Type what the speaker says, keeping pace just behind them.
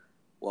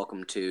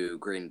Welcome to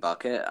Green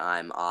Bucket.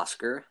 I'm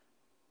Oscar.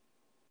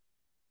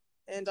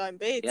 And I'm Yeah,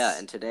 Bates.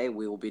 and today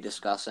we will be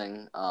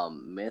discussing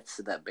myths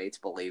that Bates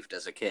believed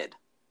as a kid.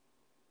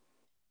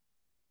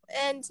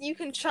 And you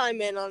can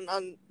chime in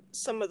on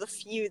some of the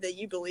few that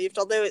you believed,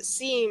 although it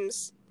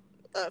seems,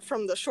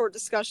 from the short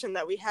discussion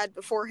that we had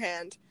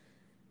beforehand,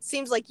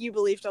 seems like you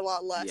believed a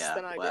lot less Yeah,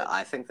 than I well, did.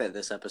 I think that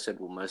this episode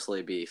will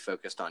mostly be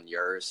focused on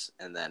yours,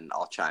 and then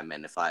I'll chime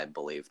in if I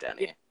believed Yeah.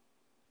 any.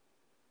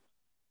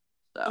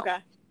 So, Okay.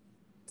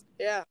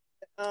 Yeah.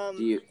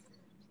 do you?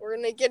 We're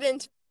going to get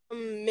into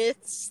some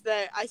myths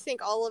that I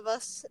think all of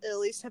us at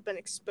least have been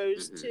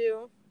exposed Mm-hmm.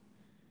 to.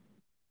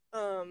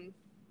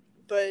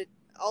 But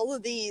all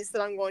of these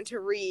that I'm going to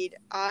read,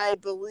 I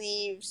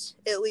believed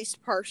at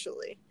least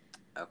partially.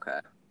 Okay.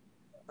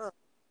 Do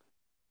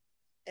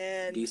you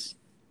And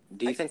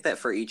do you think that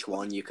for each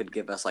one you could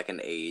give us like an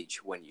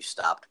age when you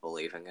stopped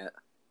believing it?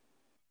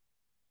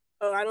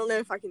 I don't know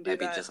if I can do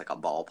Maybe that. just like a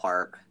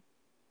ballpark.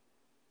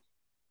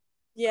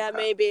 Yeah, Okay.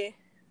 maybe.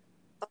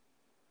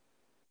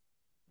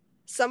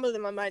 Some of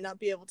them I might not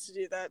be able to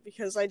do that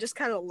because I just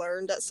kind of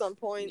learned at some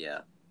point,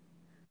 Yeah.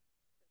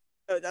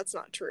 oh, that's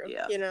not true,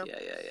 Yeah. you know?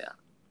 Yeah.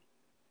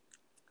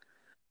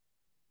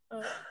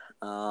 Uh,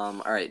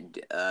 All right.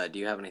 Do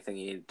you have anything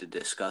you need to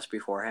discuss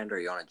beforehand, or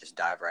you want to just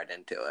dive right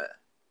into it?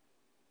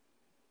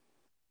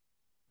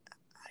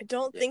 I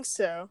don't Yeah. think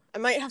so. I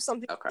might have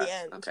something at Okay. the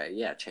end. Okay.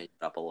 Yeah. Change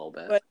it up a little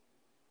bit. But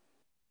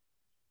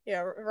yeah,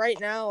 right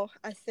now,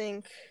 I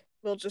think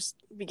we'll just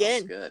Sounds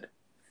begin. good.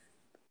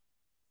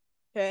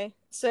 Okay.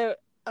 So,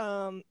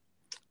 I'm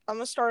going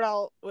to start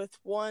out with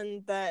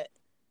one that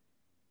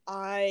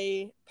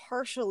I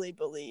partially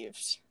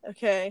believed.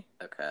 Okay.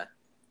 Okay.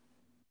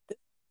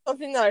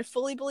 Something that I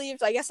fully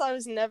believed. I guess I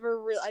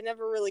never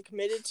really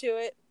committed to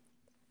it.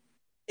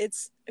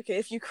 It's okay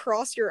if you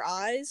cross your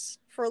eyes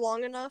for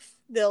long enough,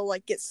 they'll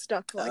like get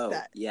stuck like Oh,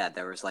 that. yeah.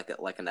 There was like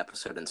an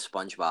episode in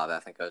SpongeBob. I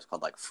think it was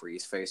called like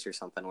Freeze Face or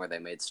something, where they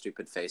made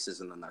stupid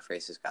faces and then their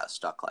faces got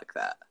stuck like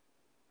that.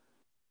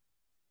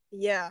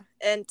 Yeah,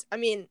 and I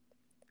mean,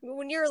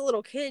 when you're a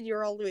little kid,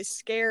 you're always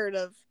scared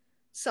of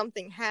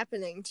something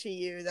happening to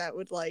you that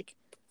would like,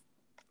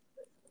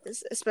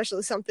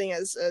 especially something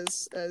as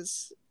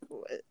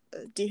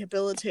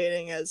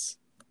debilitating as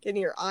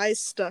getting your eyes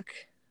stuck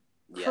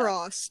Yeah.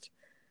 crossed.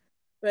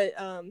 But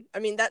I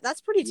mean that's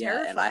pretty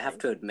Yeah, and I have terrifying.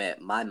 to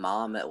admit, my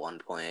mom at one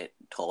point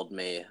told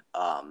me,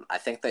 I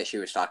think that she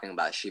was talking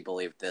about she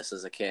believed this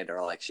as a kid,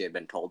 or like she had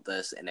been told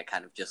this, and it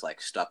kind of just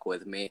like stuck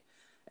with me.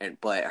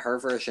 But her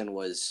version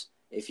was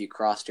if you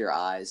crossed your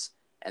eyes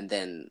and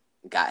then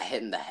got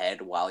hit in the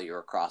head while you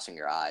were crossing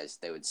your eyes,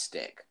 they would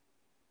stick.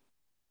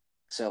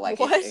 So like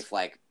What?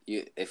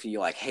 if you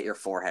like hit your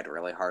forehead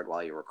really hard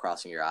while you were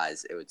crossing your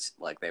eyes, it would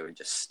like they would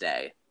just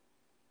stay.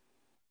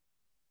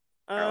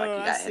 Or like Oh,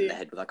 you I got hit in the see.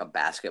 head with like a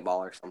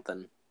basketball or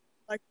something,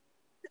 Like,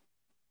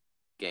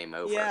 game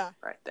over yeah,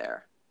 right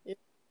there. yeah,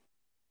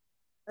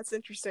 that's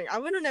interesting. I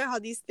want to know how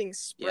these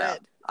things Yeah,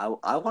 spread.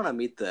 I want to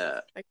meet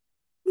the. Like,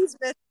 who's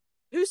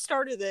who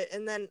started it,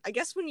 and then I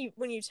guess when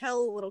you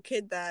tell a little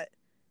kid that,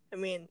 I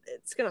mean,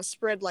 it's gonna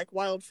spread like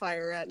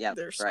wildfire at Yeah,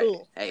 their right.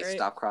 school, Hey, right?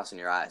 stop crossing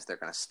your eyes. They're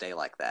gonna stay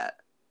like that.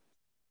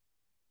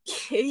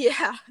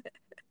 Yeah,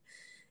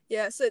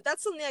 yeah. So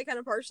that's something I kind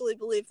of partially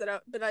believe but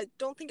I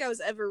don't think I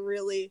was ever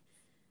really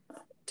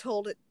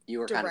told it You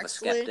were kind of a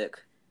directly.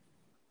 skeptic.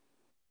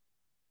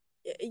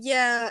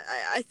 Yeah,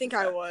 I think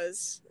I Okay.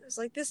 was. I was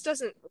like, this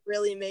doesn't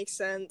really make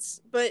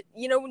sense. But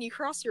you know, when you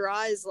cross your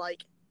eyes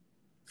like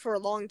for a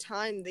long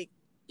time, they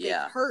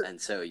Yeah, hurt. and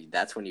so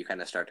that's when you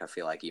kind of start to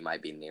feel like you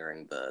might be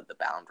nearing the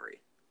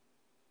boundary.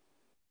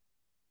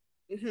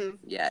 Hmm.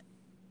 Yeah.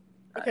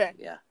 Right. Okay.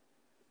 Yeah.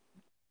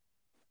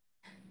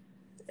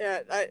 Yeah.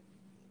 Okay.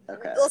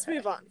 Let's Okay.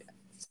 move on.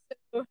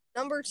 So,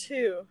 number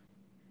two.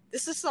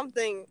 This is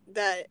something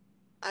that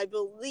I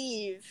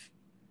believe.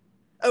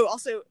 Oh,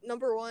 also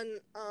number one.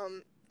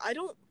 I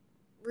don't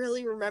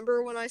really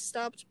remember when I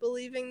stopped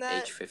believing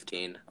that. Age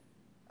 15.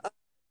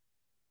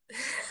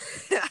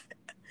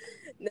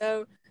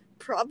 No,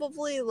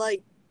 probably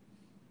like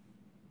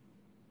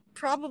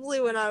probably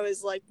when I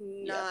was like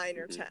Yeah. 9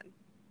 or 10.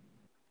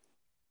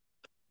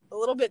 A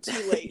little bit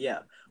too late. Yeah.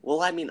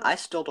 Well, I mean, I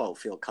still don't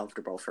feel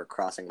comfortable for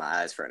crossing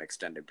my eyes for an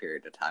extended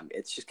period of time.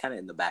 It's just kind of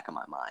in the back of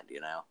my mind,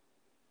 you know?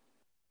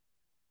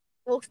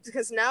 Well,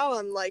 because now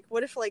I'm like,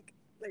 what if like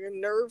a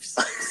nerve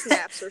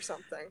snaps or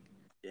something?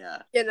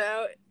 Yeah. You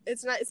know,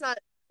 it's not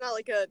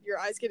like your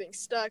eyes getting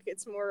stuck.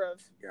 It's more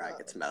of Your eye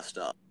gets messed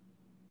up.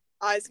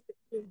 eyes getting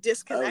Oh, they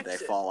disconnected.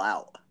 fall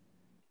out.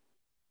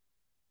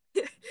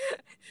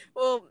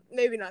 Well,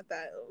 maybe not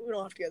that. We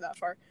don't have to go that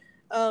far.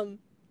 Um,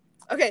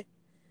 okay,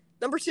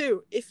 number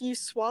two. If you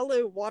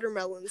swallow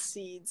watermelon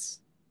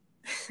seeds,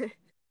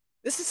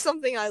 this is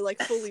something I like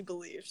fully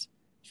believed.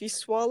 If you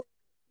swallow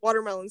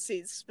watermelon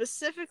seeds,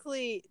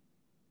 specifically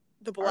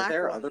the Are black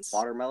there other ones,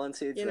 watermelon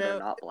seeds you that are know,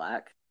 not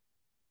black?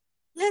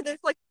 yeah, there's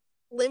like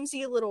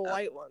flimsy little Uh,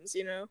 white ones,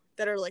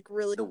 that are like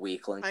really the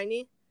weakling.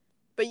 tiny,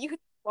 but you can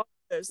swallow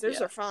those. Those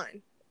Yeah. are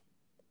fine.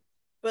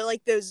 but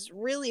like those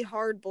really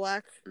hard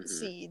black Mhm.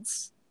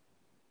 seeds,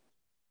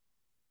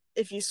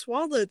 if you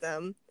swallow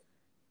them,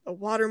 a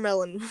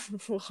watermelon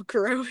will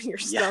grow in your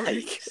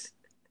stomach.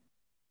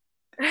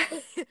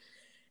 Yikes.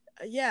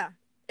 Yeah,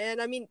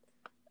 and I mean,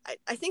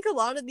 I think a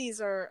lot of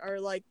these are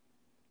like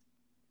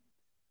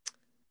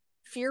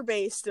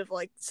fear-based of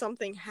like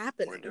something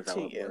happening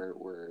to you.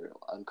 We're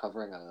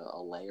uncovering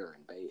a layer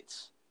in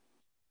Bates.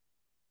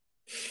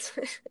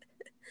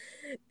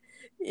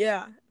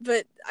 Yeah,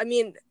 but I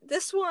mean,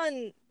 this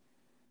one,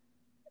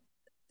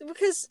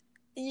 because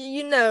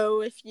you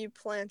know, if you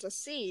plant a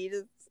seed,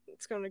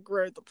 it's going to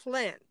grow the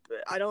plant.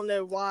 But I don't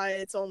know why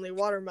it's only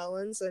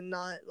watermelons and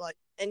not like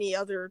any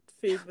other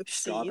food with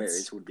Strawberries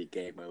seeds. would be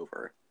game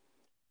over.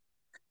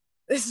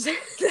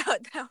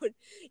 that would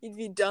you'd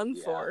be done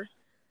for.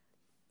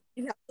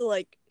 You'd have to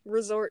like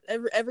resort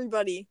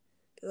everybody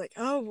be like,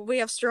 oh, we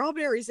have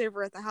strawberries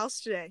over at the house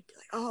today. Be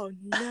like, oh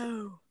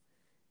no.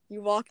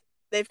 You walk,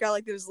 they've got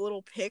like those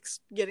little picks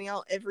getting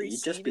out every You'd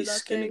seed just be of that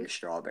skimming thing.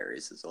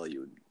 strawberries is all you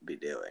would be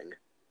doing.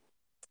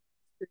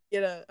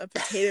 Get a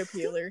potato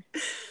peeler.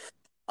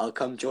 I'll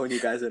come join you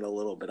guys in a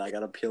little bit. I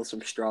gotta peel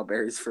some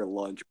strawberries for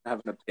lunch. We're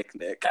having a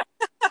picnic.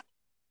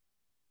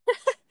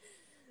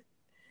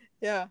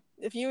 Yeah,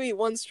 if you eat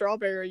one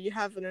strawberry, you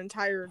have an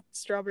entire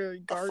strawberry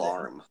A garden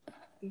farm.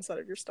 inside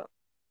of your stomach.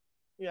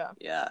 Yeah.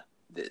 Yeah.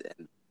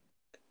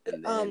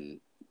 And then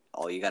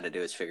all you gotta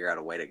do is figure out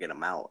a way to get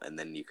them out, and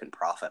then you can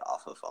profit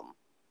off of them.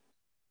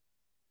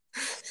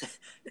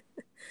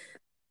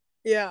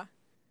 Yeah.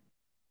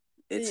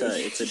 It's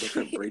a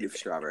different breed of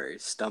strawberry.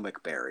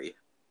 Stomach berry.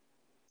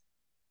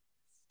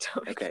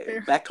 Okay,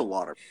 Berry. back to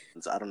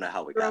watermelons. I don't know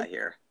how we got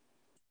here.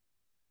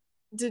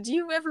 Did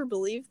you ever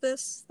believe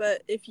this?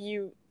 That if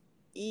you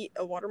eat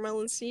a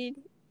watermelon seed,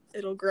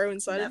 it'll grow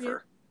inside of you?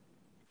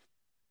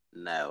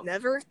 No.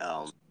 Never?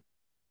 Do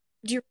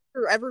you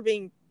remember ever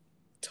being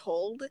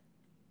told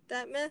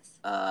that myth?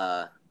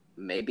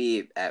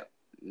 Maybe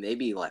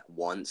like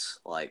once,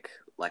 like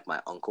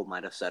my uncle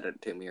might have said it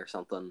to me or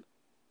something.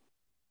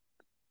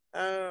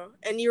 Oh,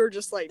 and you were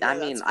just like, no, I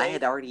mean, that's I fake.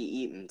 had already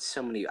eaten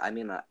so many. I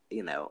mean,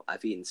 you know, I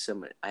had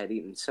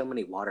eaten so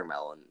many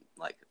watermelon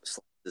like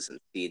slices and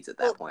seeds at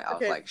that point. I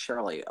was like,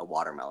 surely a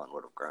watermelon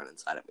would have grown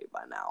inside of me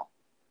by now.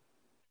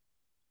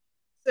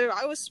 So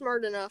I was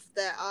smart enough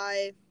that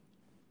I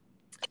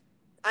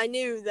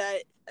knew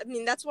that. I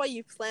mean, that's why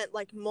you plant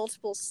like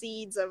multiple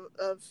seeds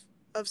of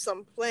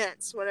some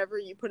plants whenever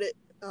you put it,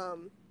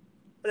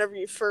 whenever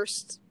you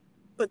first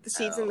put the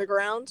seeds in the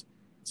ground.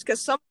 It's because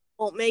some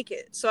won't make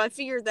it. So I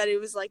figured that it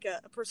was like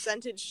a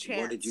percentage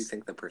chance. What did you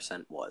think the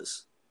percent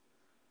was?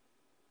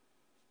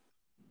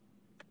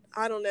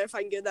 I don't know if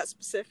I can get that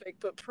specific,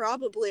 but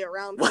probably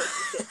around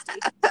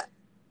 50-50.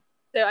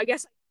 So I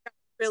guess I got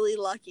really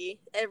lucky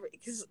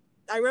because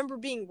I remember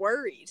being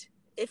worried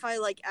if I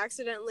like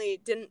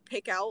accidentally didn't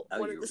pick out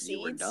one of the seeds.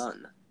 You were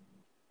done.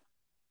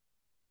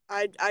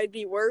 I'd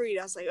be worried.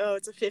 I was like, oh,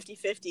 it's a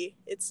 50-50.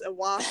 It's a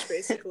wash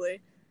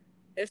basically.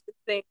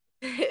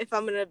 If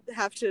I'm gonna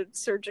have to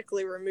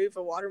surgically remove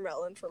a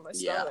watermelon from my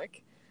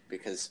stomach.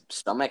 Because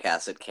stomach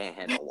acid can't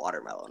handle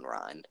watermelon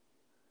rind.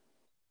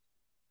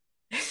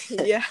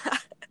 Yeah.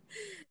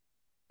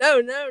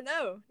 No,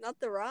 not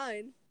the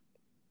rind.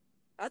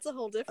 That's a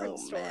whole different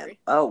story. Man.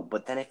 Oh,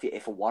 but then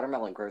if a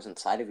watermelon grows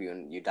inside of you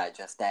and you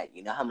digest that,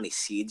 you know how many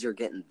seeds you're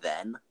getting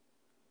then?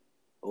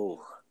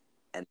 Oh,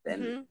 and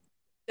then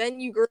then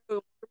you grow a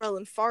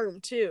watermelon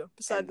farm too,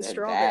 beside the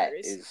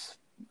strawberries. That is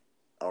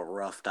a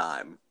rough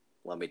time,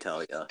 let me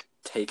tell you.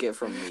 Take it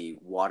from me,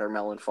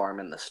 watermelon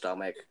farm in the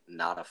stomach,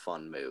 not a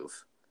fun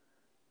move.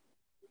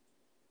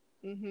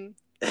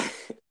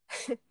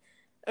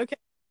 Okay.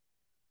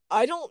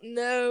 I don't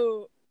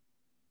know.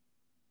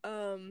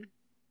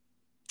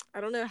 I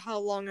don't know how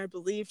long I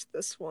believed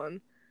this one.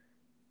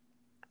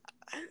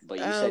 But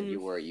you said you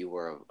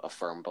were a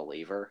firm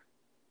believer.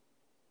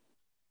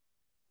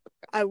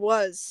 I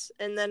was,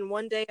 and then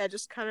one day I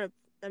just kind of,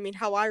 I mean,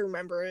 how I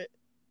remember it,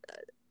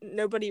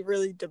 nobody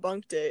really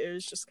debunked it. It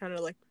was just kind of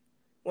like,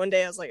 one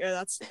day I was like, oh,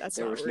 that's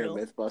there not was real.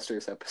 No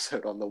Mythbusters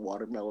episode on the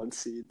watermelon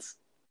seeds.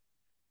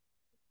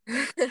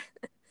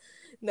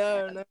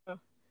 No.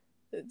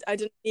 I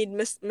didn't need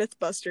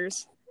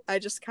Mythbusters. I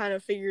just kind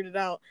of figured it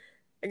out.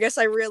 I guess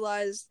I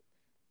realized,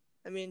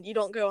 I mean, you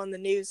don't go on the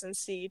news and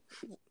see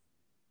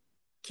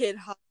kid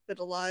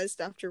hospitalized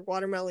after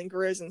watermelon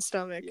grows in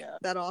stomach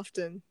that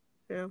often,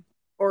 you know,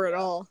 or at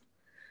all.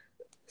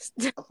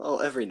 Oh,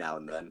 every now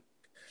and then.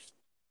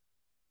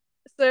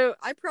 So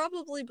I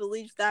probably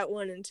believed that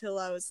one until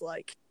I was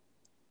like,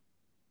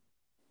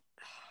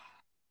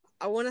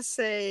 I want to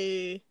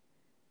say,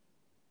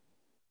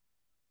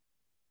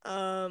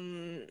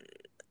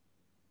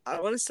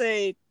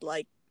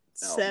 like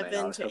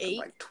 7 to 8.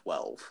 Like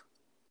 12.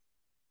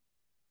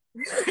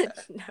 Okay.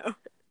 No.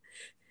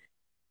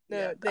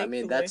 Yeah, I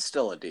mean, that's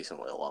still a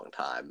decently long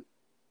time.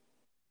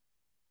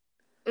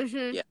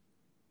 Yeah.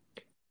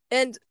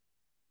 And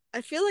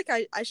I feel like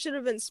I should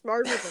have been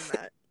smarter than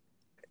that.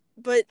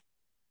 But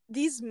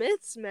these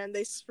myths, man,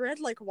 they spread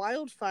like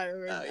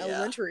wildfire in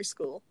elementary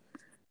school.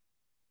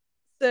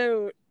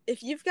 So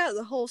if you've got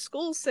the whole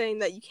school saying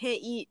that you can't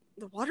eat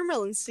the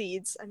watermelon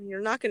seeds, I mean,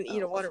 you're not going to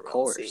eat a Oh, of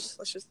watermelon seed. course.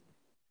 Let's just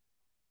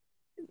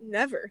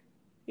never.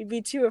 You'd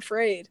be too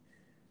afraid.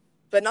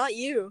 But not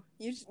you.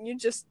 You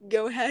just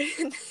go ahead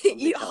and Let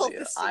me eat tell all you,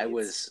 the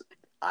seeds.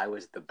 I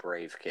was the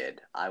brave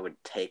kid. I would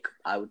take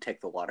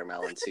the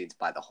watermelon seeds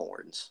by the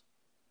horns,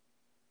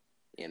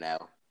 you know,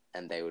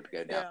 and they would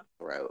go down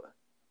the throat.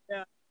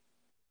 Yeah.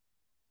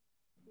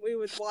 We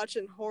would watch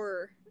in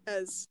horror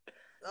as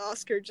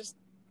Oscar just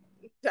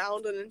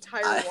downed an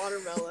entire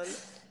watermelon.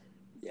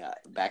 Yeah,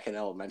 back in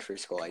elementary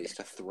school, I used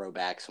to throw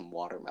back some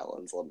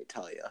watermelons, let me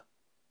tell you.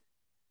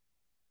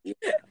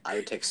 Yeah, I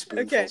would take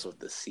spoonfuls of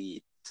the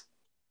seeds.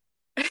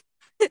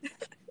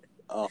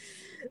 Oh.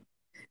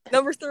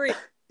 Number 3.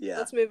 Yeah.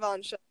 Let's move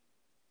on.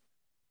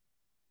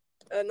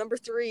 Number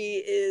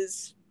 3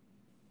 is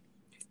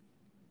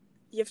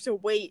you have to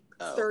wait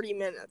 30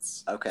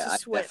 minutes. Okay,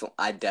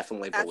 I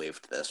definitely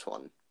believed this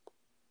one.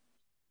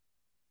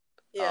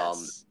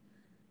 Yes.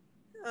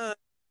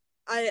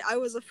 I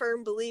was a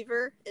firm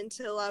believer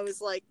until I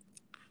was like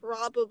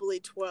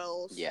probably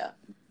 12. Yeah.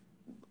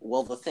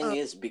 Well, the thing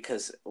is,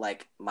 because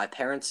like my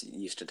parents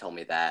used to tell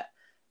me that,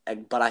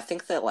 but I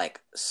think that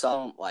like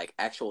some like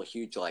actual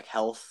huge like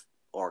health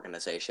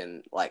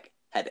organization like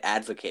had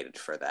advocated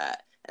for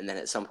that, and then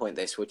at some point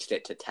they switched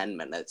it to 10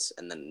 minutes,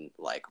 and then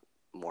like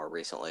more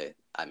recently,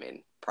 I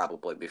mean,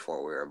 probably before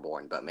we were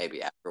born, but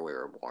maybe after we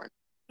were born.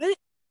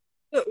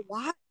 But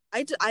why?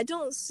 I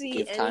don't see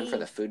Give time for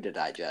the food to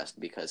digest,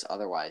 because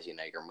otherwise, you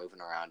know, you're moving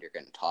around, you're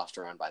getting tossed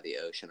around by the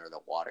ocean or the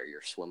water,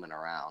 you're swimming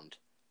around,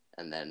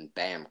 and then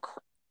bam,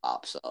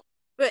 pops up.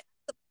 But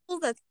the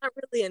pool, that's not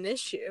really an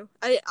issue.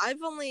 I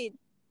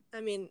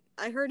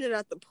heard it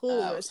at the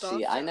pool most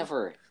often.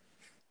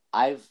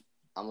 I'm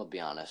gonna be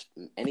honest,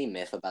 any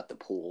myth about the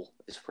pool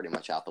is pretty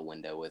much out the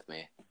window with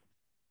me.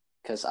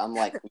 Because I'm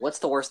like, what's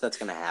the worst that's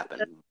gonna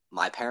happen?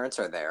 My parents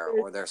are there,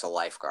 or there's a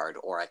lifeguard,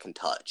 or I can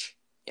touch,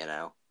 you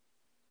know?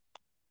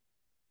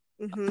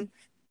 Mm-hmm.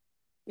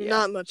 Yeah.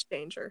 Not much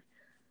danger.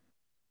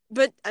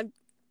 But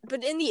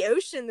in the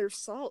ocean there's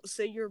salt,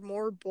 so you're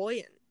more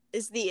buoyant.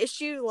 Is the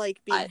issue like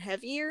being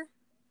heavier?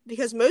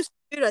 Because most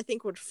food I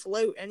think would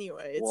float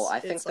anyway. Well, I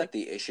think that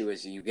the issue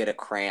is you get a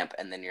cramp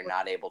and then you're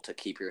not able to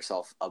keep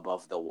yourself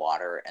above the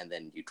water and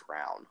then you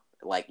drown.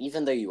 Like,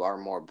 even though you are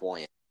more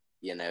buoyant,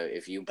 you know,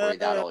 if you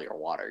breathe out all your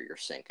water, you're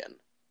sinking.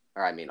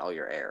 Or, I mean, all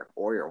your air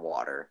or your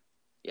water.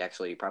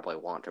 You probably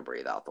want to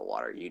breathe out the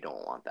water. You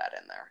don't want that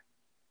in there.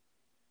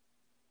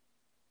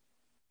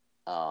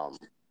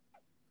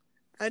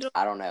 I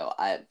don't know.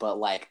 I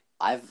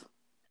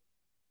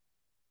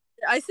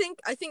think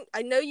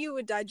I know you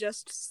would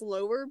digest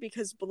slower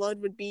because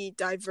blood would be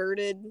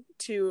diverted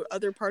to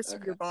other parts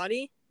of your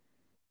body,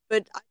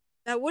 but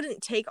that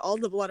wouldn't take all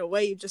the blood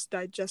away. You just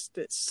digest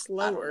it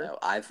slower.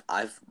 I don't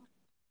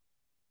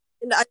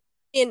know.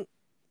 And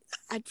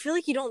I feel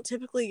like you don't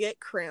typically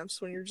get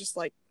cramps when you're just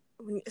like,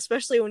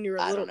 especially when you're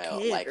a little kid. I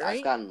don't know. Like, right?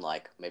 I've gotten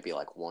like maybe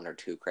like 1 or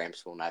 2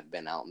 cramps when I've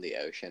been out in the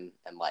ocean,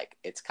 and like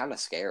it's kind of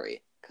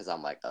scary. Because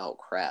I'm like, oh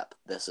crap,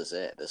 this is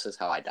it. This is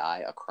how I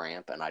die, a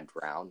cramp, and I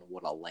drown.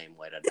 What a lame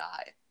way to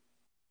die.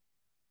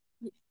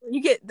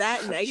 You get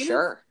that negative?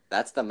 Sure.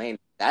 That's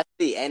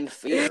the end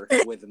fear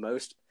with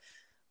most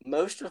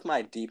of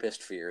my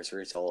deepest fears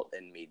result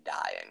in me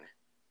dying.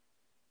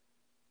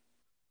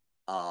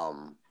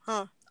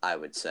 I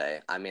would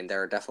say. I mean,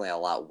 there are definitely a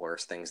lot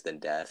worse things than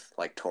death,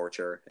 like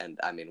torture, and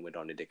I mean, we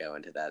don't need to go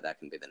into that. That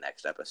can be the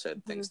next episode.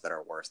 Mm-hmm. Things that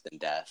are worse than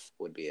death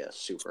would be a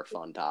super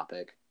fun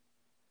topic.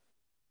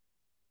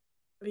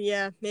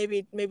 Yeah,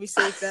 maybe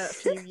save that a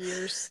few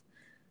years.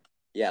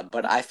 Yeah,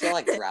 but I feel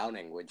like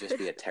drowning would just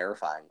be a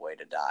terrifying way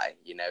to die.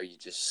 You know, you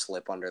just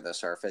slip under the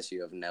surface,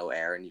 you have no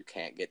air, and you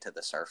can't get to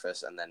the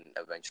surface, and then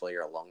eventually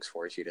your lungs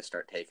force you to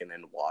start taking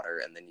in water,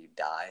 and then you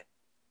die.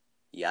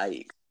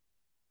 Yikes.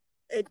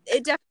 It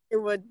definitely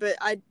would, but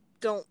I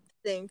don't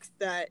think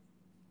that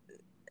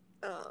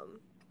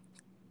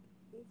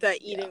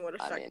eating would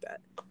affect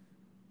that.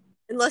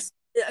 Unless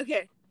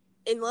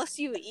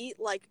you eat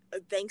like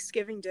a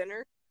Thanksgiving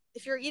dinner.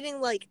 If you're eating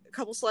like a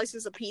couple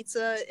slices of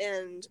pizza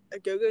and a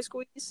go-go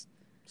squeeze,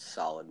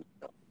 solid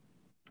meal.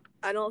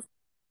 I don't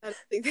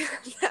think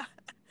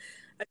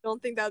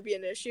that would be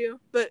an issue,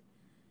 but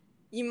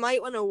you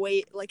might want to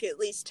wait like at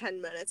least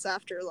 10 minutes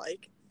after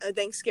like a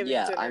Thanksgiving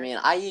dinner. I mean,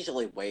 I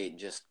usually wait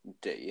just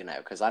to, you know,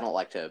 because I don't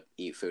like to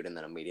eat food and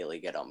then immediately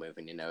get up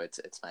moving. You know, it's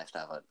nice to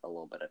have a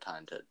little bit of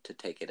time to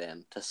take it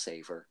in, to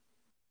savor.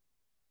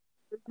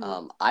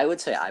 Mm-hmm. I would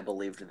say I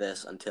believed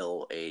this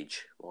until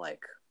age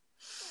like,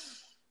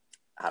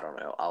 I don't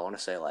know. I want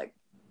to say like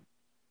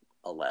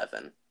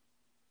 11.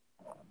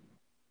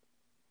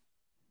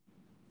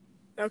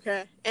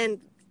 Okay, and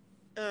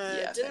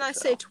didn't I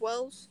say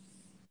 12?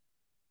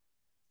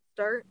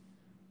 Start.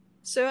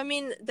 So I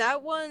mean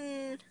that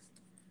one.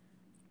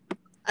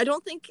 I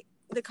don't think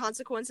the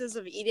consequences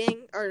of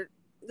eating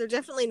they're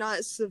definitely not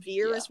as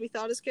severe as we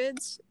thought as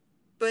kids,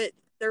 but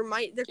there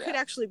could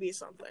actually be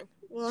something.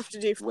 We'll have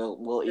to do.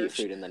 We'll eat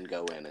food and then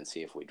go in and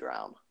see if we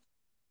drown.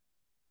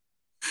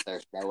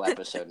 There's no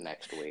episode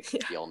next week. Yeah.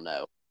 You'll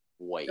know.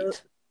 Wait.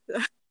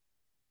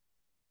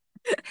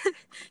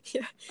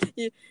 Yeah,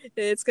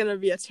 it's gonna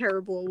be a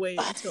terrible wait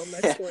until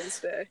next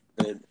Wednesday.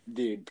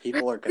 Dude,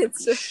 people are gonna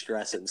It's be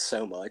stressing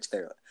so much.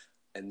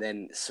 And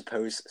then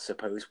suppose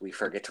we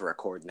forget to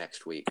record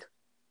next week.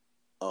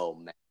 Oh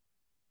man.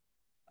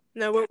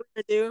 No, what we're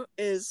gonna do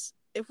is,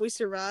 if we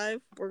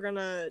survive, we're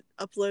gonna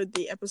upload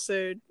the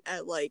episode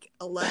at like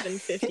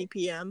 11:50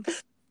 p.m.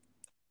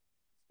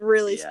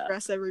 Really Yeah.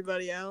 stress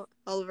everybody out.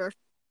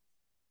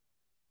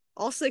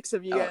 All 6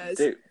 of you Oh, guys.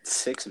 dude,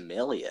 6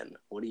 million.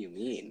 What do you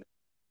mean?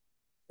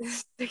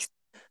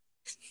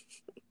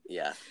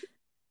 Yeah.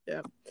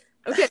 Yeah.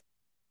 Okay.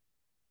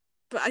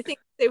 But I think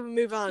they would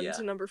move on Yeah.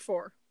 to number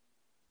 4.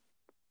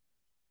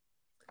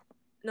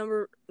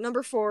 Number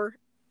 4.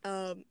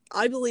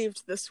 I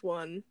believed this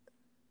one,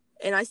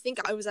 and I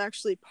think I was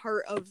actually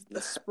part of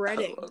the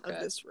spreading okay. of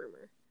this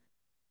rumor.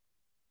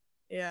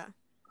 Yeah.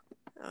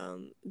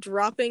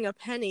 Dropping a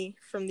penny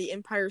from the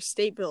Empire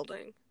State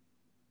Building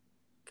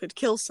could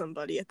kill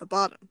somebody at the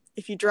bottom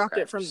if you dropped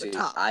it from the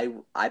top.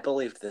 I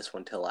believed this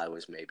one till I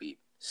was maybe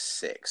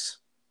 6.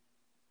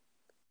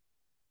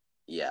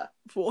 Yeah.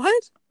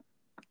 What?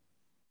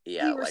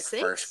 Yeah, You were like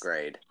 6? first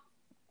grade.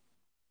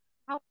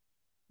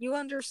 You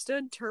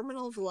understood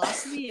terminal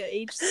velocity at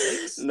age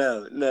 6?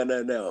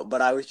 No.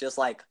 But I was just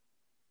like,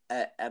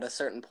 at a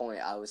certain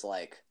point, I was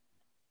like,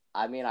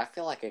 I mean, I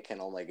feel like it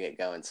can only get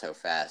going so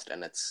fast,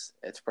 and it's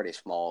pretty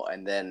small.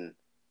 And then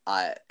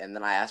I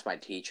asked my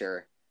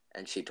teacher,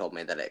 and she told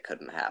me that it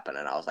couldn't happen,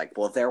 and I was like,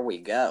 well, there we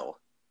go.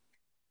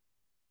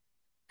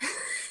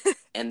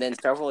 And then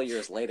several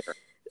years later,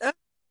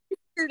 You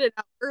figured it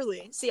out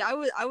early. See, I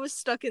was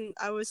stuck in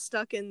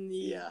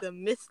the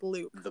myth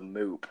loop. The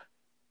moop,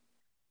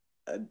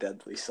 a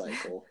deadly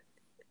cycle.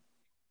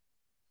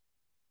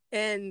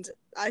 And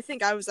I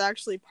think I was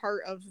actually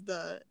part of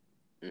the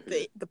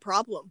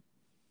problem.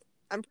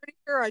 I'm pretty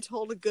sure I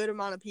told a good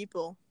amount of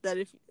people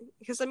that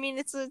because I mean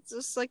it's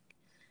just like,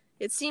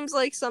 it seems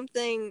like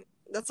something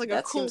that's like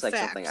a cool fact. That seems like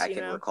something I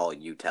can recall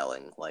you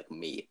telling, like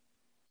me.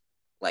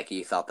 Like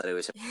you thought that it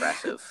was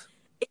impressive.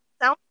 It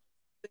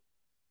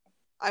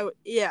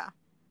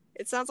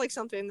sounds like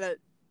something that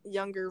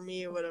younger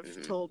me would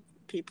have told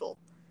people.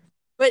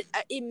 But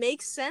it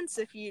makes sense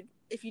if you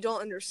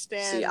don't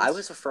understand. See, I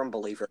was a firm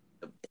believer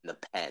in the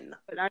pen.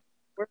 But I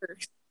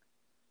works.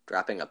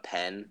 Dropping a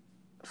pen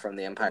from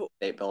the Empire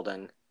State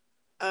Building.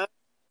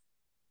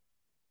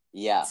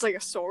 Yeah. It's like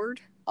a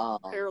sword.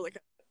 Or like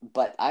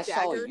but I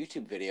saw a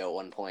YouTube video at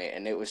one point,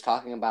 and it was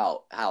talking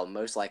about how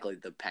most likely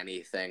the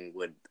penny thing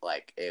would,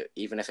 like,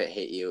 even if it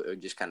hit you, it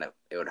would just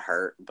it would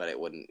hurt, but it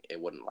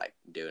wouldn't like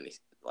do any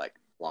like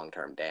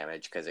long-term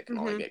damage because it can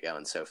only get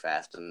going so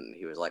fast. And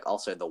he was like,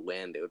 also the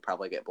wind, it would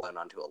probably get blown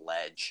onto a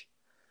ledge.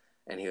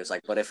 And he was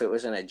like, but if it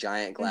was in a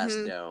giant glass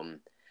dome,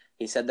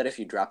 he said that if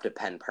you dropped a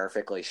pen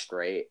perfectly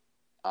straight,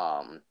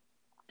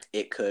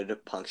 it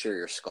could puncture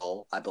your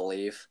skull, I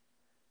believe.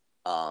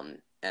 And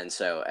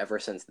so ever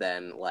since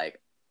then, like,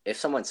 if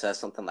someone says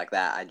something like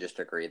that, I just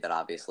agree that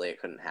obviously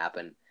it couldn't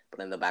happen. But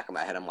in the back of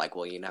my head, I'm like,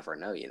 well, you never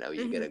know. You know,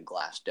 you get a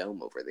glass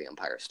dome over the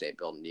Empire State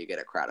Building, you get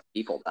a crowd of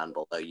people down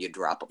below, you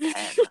drop a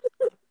pen.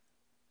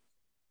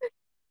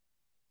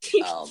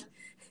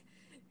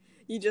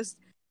 You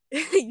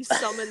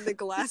summon the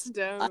glass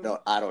dome.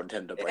 I don't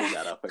tend to bring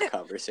that up in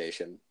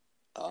conversation.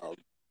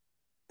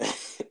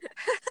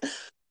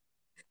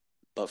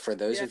 But for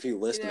those of you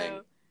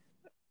listening,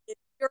 if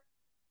you're in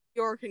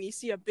New York and you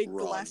see a big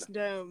glass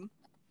dome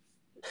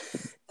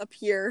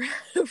appear,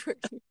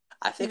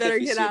 I think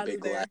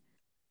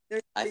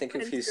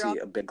if you see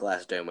a big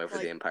glass dome over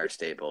the Empire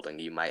State Building,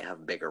 you might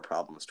have bigger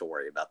problems to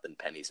worry about than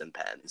pennies and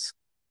pens.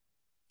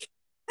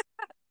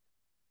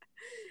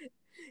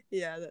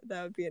 Yeah,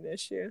 that would be an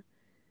issue.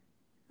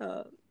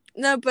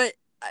 No, but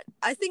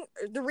I think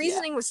the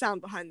reasoning was sound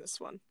behind this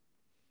one.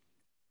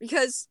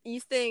 Because you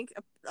think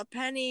a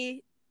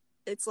penny,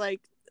 it's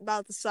like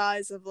about the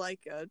size of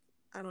like a,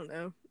 I don't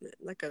know,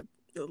 like a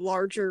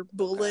larger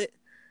bullet.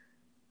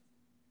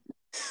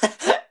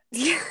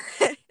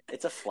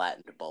 It's a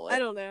flattened bullet. I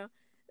don't know.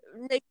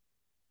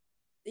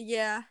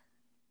 Yeah.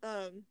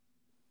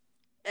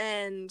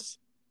 And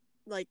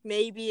like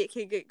maybe it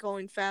could get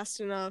going fast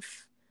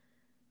enough.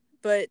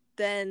 But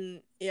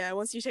then, yeah,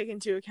 once you take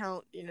into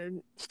account,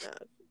 the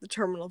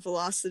terminal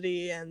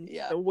velocity and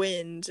the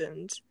wind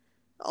and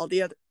all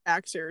the other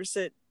factors,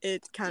 it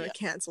kind of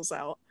cancels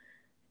out.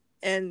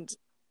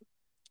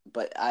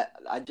 But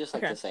I'd just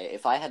like to say,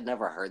 if I had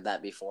never heard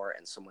that before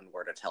and someone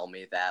were to tell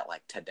me that,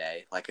 like,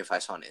 today, like, if I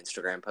saw an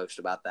Instagram post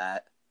about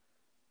that,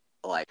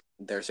 like,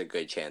 there's a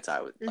good chance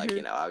I would, like,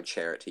 I would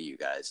share it to you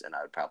guys, and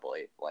I would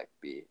probably,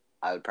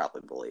 I would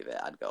probably believe it.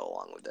 I'd go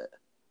along with it.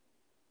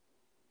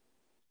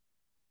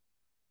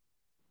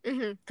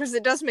 Because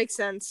it does make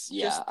sense.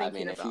 Yeah, just I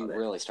mean, if you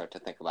really start to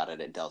think about it,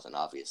 it doesn't,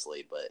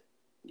 obviously, but,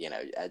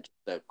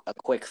 a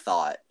quick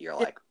thought, you're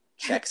like,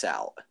 checks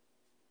out.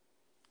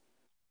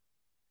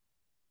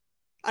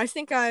 I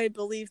think I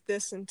believed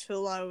this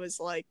until I was,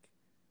 like,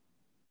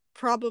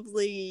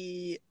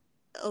 probably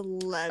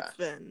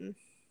 11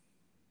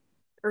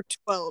 or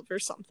 12 or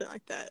something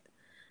like that.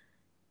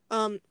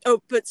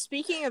 But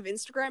speaking of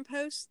Instagram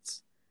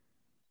posts,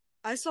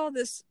 I saw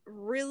this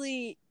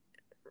really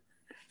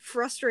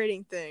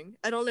frustrating thing.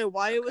 I don't know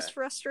why it was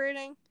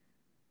frustrating.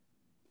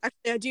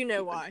 Actually, I do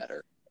know why.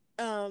 Better.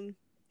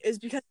 Is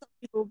because some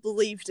people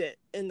believed it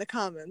in the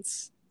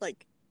comments.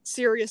 Like,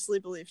 seriously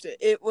believed it.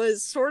 It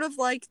was sort of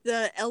like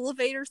the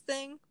elevator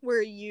thing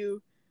where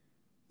you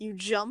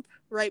jump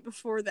right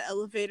before the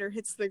elevator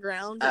hits the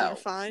ground and you're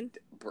fine.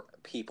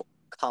 People,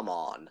 come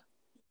on.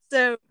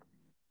 So,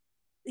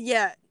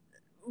 yeah,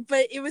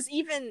 but it was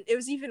even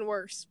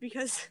worse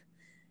because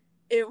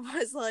it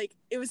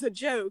was a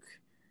joke,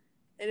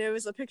 and it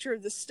was a picture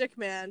of the stick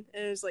man,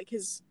 and it was like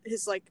his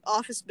like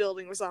office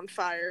building was on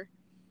fire.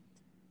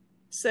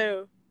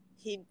 So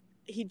he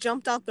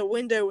jumped out the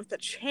window with a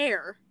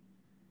chair,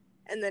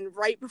 and then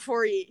right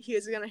before he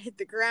was gonna hit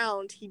the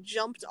ground, he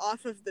jumped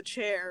off of the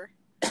chair,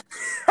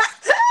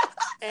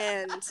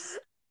 and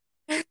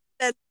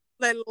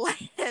then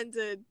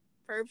landed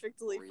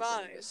perfectly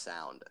fine. The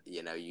sound,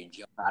 you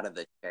jump out of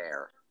the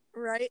chair.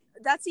 Right?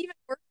 That's even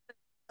worse than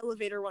the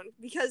elevator one,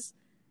 because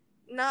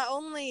not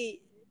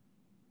only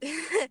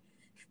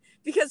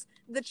because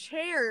the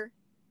chair.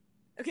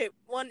 Okay,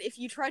 one, if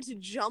you tried to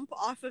jump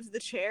off of the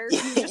chair, you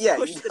just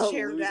push the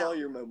chair lose down. all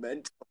your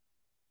momentum.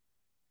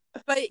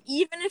 But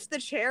even if the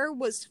chair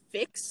was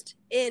fixed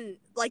in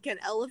like an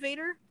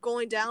elevator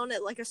going down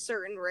at like a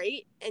certain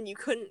rate, and you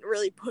couldn't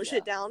really push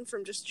it down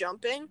from just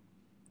jumping,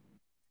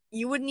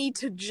 you would need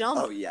to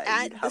jump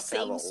at the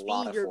same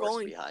speed you're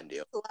going behind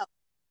you.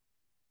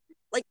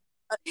 Like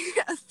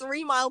a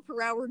 3 mile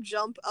per hour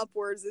jump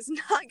upwards is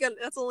not gonna.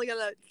 That's only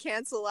gonna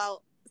cancel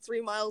out 3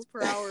 miles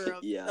per hour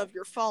of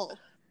your fall.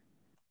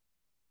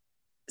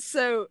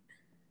 So,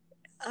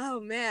 oh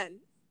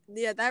man,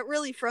 yeah, that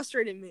really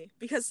frustrated me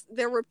because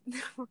there were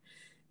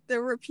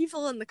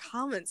people in the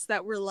comments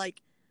that were like,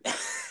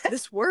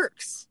 "This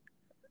works."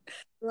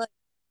 Like,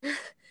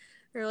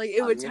 they're like,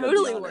 it would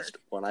totally work.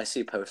 When I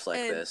see posts like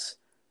this,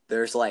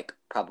 there's like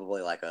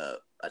probably like a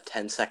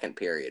 10-second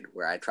period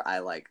where I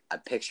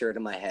picture it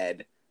in my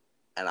head,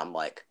 and I'm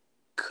like,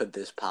 could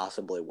this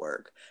possibly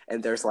work?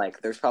 And there's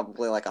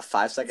probably like a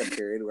 5-second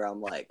period where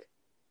I'm like,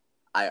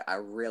 I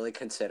really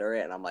consider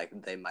it, and I'm like,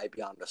 they might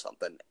be onto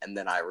something, and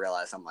then I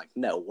realize I'm like,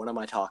 no, what am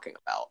I talking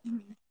about?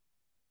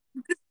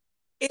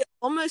 It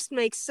almost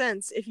makes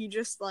sense if you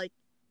just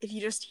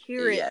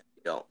hear it.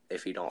 Yeah,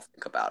 if you don't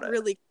think about it.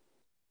 Really,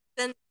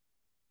 then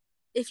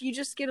if you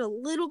just get a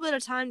little bit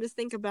of time to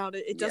think about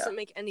it, it doesn't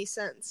make any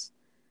sense.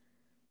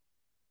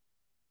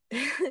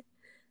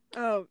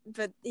 Oh,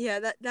 but yeah,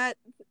 that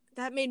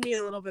made me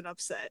a little bit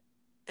upset,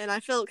 and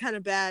I felt kind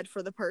of bad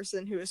for the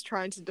person who was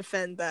trying to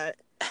defend that.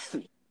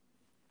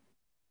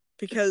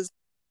 Because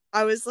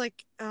I was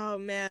like, oh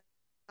man,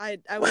 I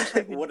wish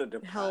I could. What a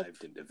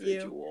deprived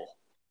individual.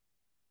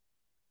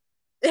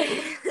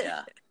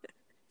 Yeah.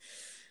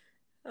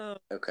 Oh.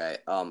 Okay.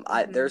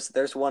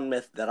 There's one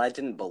myth that I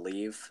didn't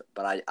believe,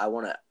 but I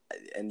want to,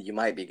 and you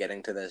might be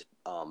getting to this,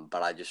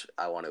 but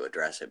I want to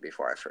address it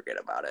before I forget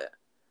about it.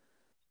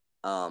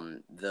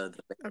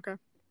 Okay.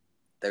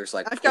 There's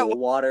like pool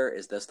water.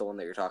 Is this the one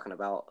that you're talking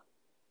about?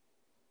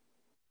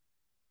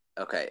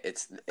 Okay,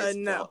 it's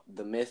no.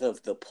 the myth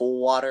of the pool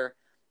water,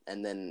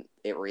 and then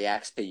it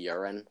reacts to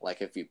urine.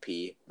 Like if you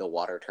pee, the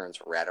water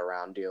turns red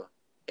around you.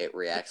 It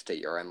reacts to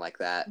urine like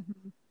that.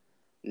 Mm-hmm.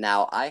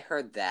 Now, I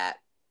heard that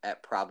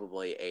at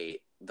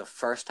probably the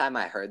first time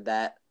I heard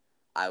that,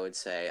 I would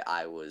say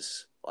I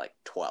was like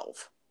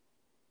 12.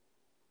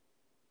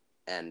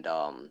 And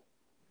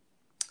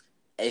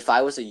if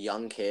I was a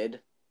young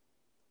kid,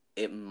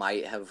 it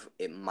might have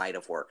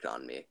worked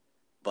on me.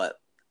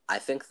 But I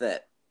think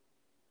that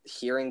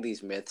hearing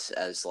these myths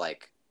as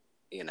like,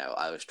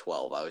 I was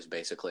 12, I was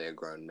basically a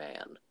grown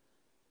man.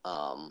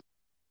 I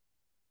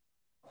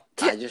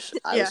was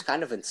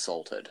kind of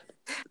insulted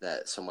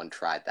that someone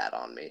tried that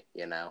on me,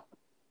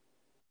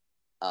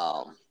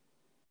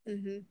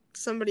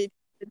 Somebody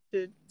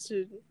to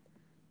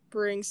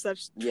bring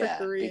such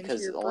trickery into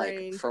your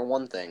brain. Like, for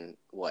one thing,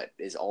 what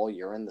is all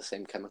urine the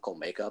same chemical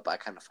makeup? I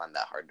kind of find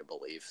that hard to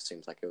believe.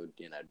 Seems like it would,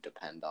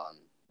 depend on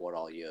what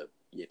all you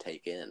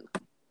take in.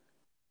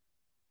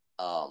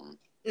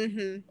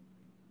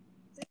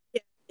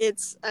 It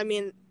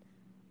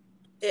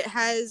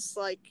has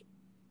like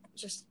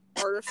just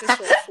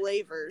artificial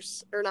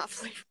flavors, or not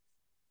flavors,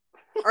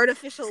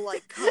 artificial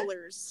like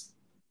colors.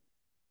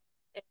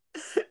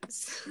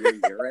 Your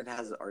urine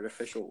has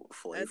artificial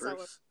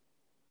flavors?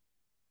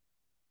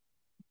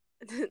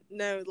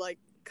 No, like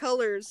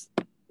colors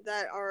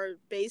that are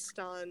based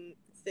on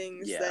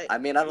things that I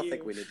don't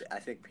think we need to, I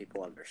think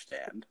people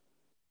understand.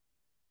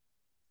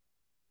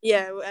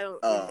 Yeah, I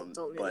don't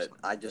but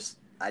I just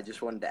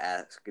wanted to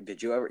ask,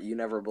 did you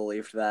never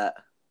believed that?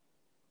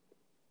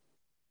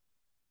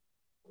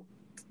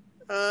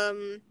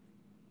 Okay.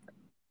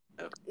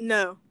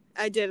 No,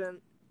 I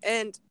didn't.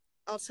 And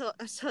I'll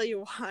tell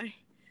you why.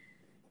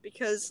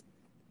 Because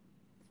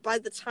by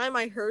the time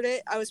I heard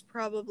it, I was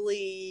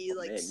probably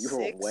like Man, you were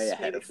way 6,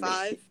 ahead maybe of me.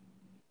 5.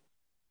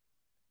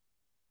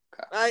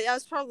 Okay. I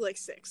was probably like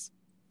 6.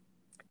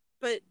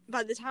 But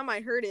by the time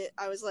I heard it,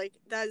 I was like,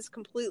 that is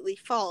completely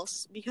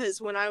false.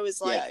 Because when I was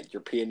like, Yeah,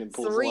 you're peeing in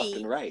pools 3, left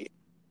and right.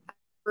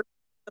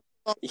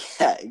 Yeah,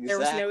 exactly. there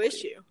was no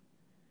issue.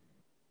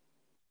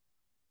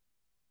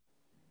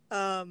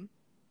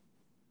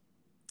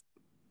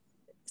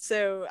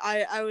 So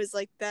I was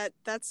like,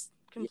 that's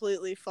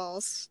completely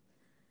false.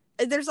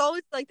 And there's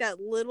always like that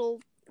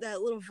little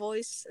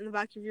voice in the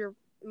back of your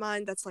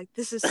mind that's like,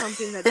 this is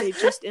something that they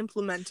just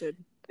implemented.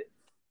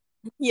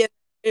 Yeah,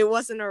 it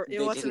wasn't They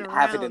wasn't didn't around.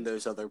 have it in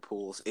those other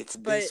pools. It's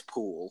this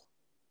pool.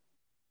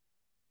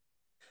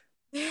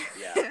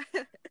 Yeah.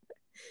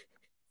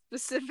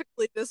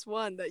 Specifically this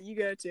one that you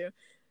go to.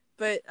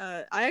 But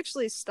I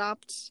actually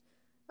stopped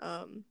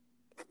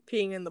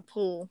peeing in the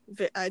pool,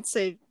 I'd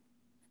say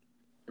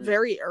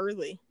very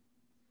early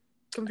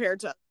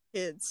compared to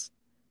kids.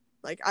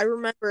 Like, I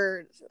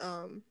remember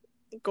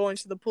going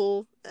to the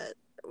pool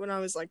when I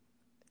was like,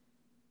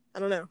 I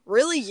don't know,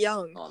 really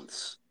young.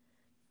 Months.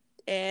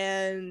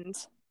 And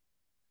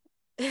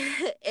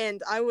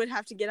and I would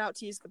have to get out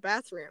to use the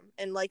bathroom.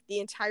 And like the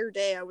entire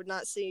day I would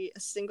not see a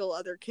single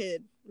other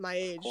kid my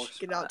age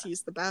get out to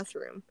use the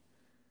bathroom.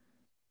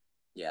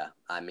 Yeah,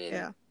 I mean,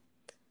 yeah.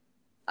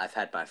 I've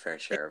had my fair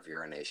share of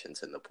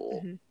urinations in the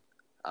pool. Mm-hmm.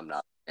 I'm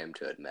not ashamed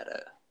to admit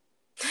it.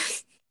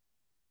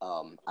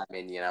 I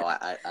mean, you know,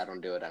 I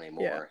don't do it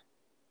anymore. Yeah.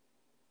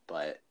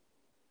 But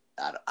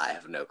I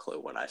have no clue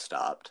when I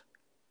stopped.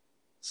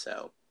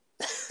 So,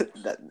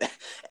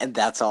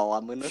 that's all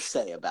I'm going to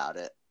say about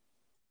it.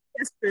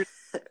 Yes,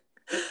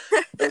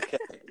 okay.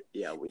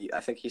 Yeah, I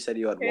think you said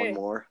you had one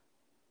more.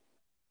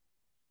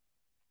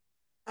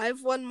 I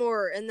have one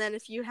more, and then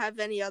if you have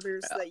any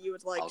others that you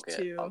would like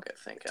to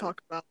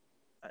talk about.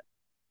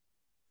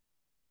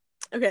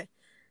 Okay.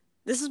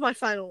 This is my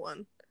final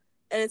one.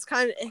 And it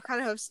kind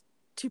of has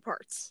 2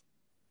 parts.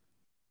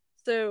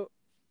 So,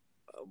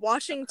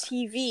 watching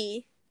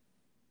TV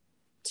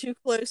too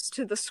close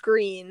to the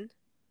screen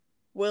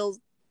will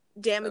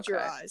damage your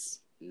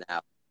eyes.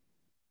 Now.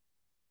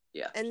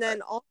 Yeah. And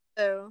then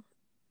also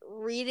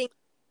reading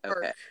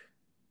dark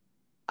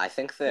I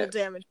think that will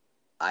damage.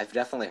 I've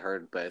definitely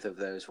heard both of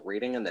those.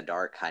 Reading in the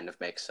dark kind of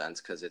makes sense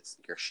because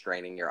you're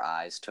straining your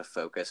eyes to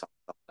focus on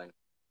something.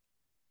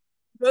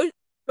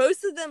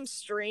 Both of them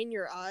strain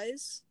your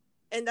eyes,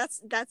 and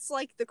that's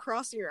like the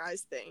crossing your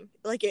eyes thing.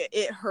 Like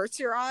it hurts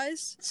your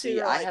eyes. See,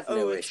 so I have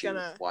no issue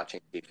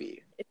watching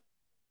TV.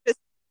 It's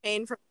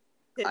pain from.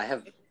 I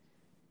have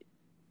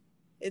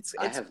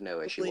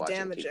no issue watching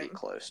damaging. TV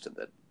close to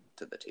the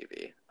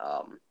TV.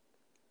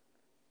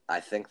 I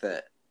think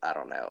that I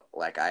don't know.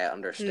 Like I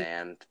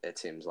understand. It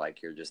seems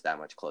like you're just that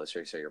much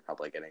closer, so you're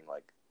probably getting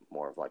like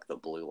more of like the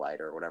blue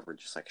light or whatever,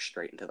 just like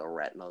straight into the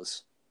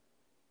retinas.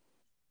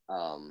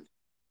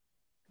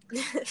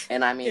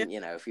 And I mean,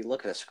 you know, if you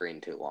look at a screen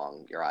too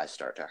long, your eyes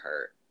start to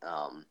hurt.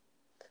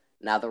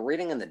 Now, the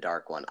reading in the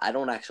dark one, I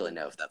don't actually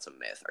know if that's a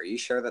myth. Are you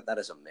sure that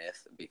is a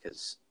myth?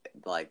 Because,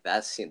 like,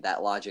 that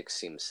logic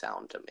seems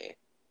sound to me.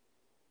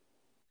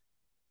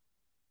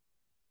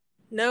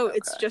 No,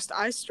 it's just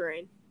eye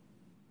strain.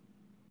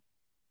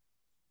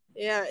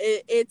 Yeah,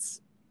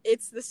 it's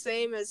the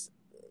same as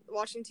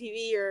watching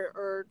TV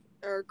or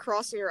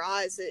crossing your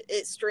eyes.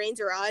 It strains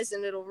your eyes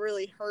and it'll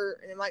really hurt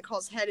and it might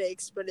cause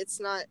headaches, but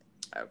it's not.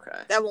 Okay.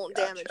 That won't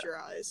damage your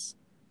eyes.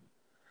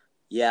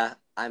 Yeah,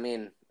 I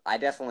mean, I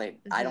definitely,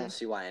 I don't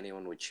see why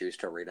anyone would choose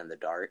to read in the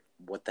dark.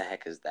 What the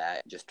heck is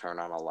that? Just turn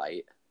on a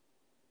light?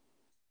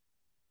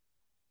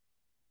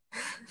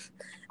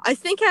 I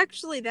think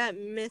actually that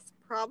myth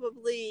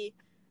probably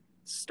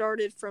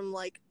started from,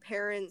 like,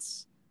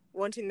 parents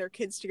wanting their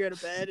kids to go to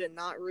bed and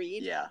not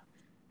read. Yeah.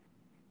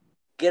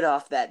 Get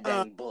off that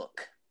dang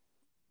book.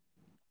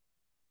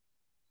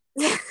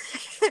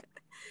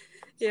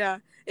 Yeah.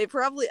 It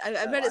probably,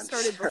 I bet it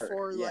started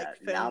before, like,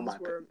 phones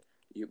were...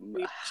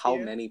 How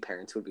many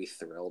parents would be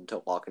thrilled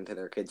to walk into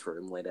their kid's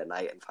room late at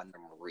night and find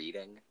them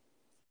reading?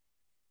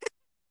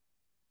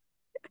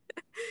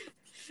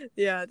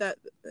 Yeah,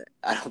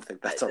 I don't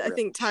think that's a real I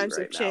think times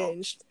have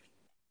changed.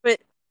 But,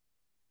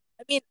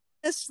 I mean,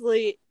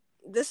 honestly,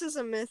 this is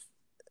a myth.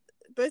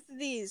 Both of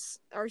these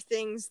are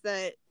things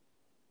that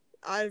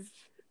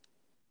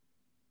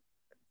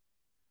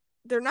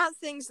they're not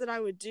things that I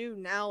would do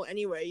now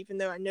anyway, even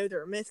though I know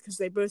they're a myth, because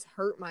they both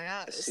hurt my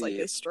eyes. Like,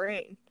 they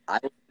strain.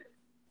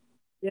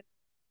 Yeah.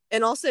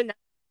 And also, now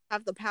I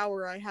have the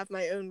power. I have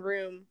my own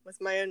room with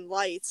my own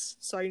lights,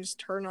 so I can just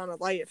turn on a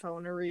light if I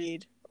want to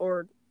read.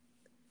 Or,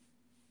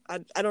 I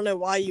don't know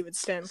why you would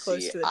stand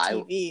close to the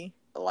TV.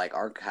 Like,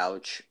 our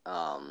couch,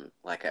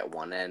 like, at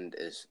one end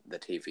is the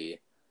TV,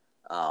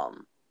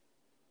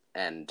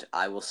 and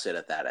I will sit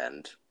at that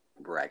end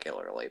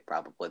regularly,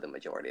 probably the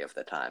majority of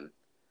the time.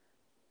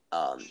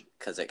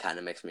 Because it kind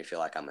of makes me feel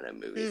like I'm in a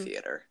movie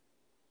theater.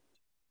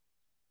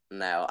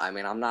 No, I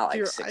mean, I'm not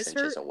like 6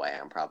 inches away.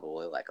 I'm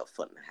probably like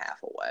 1.5 feet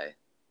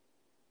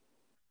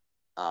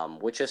away.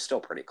 Which is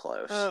still pretty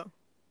close. Oh.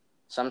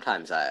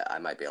 Sometimes I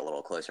might be a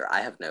little closer.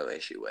 I have no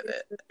issue with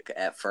it.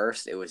 At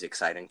first, it was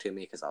exciting to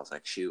me because I was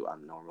like, shoot,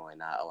 I'm normally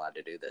not allowed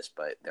to do this,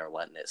 but they're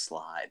letting it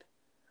slide.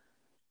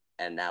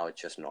 And now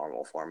it's just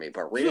normal for me.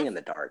 But reading in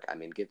the dark, I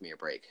mean, give me a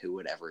break. Who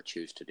would ever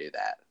choose to do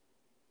that?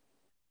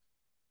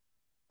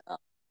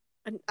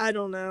 I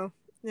don't know.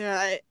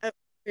 Yeah,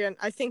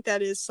 I think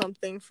that is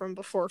something from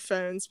before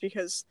phones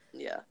because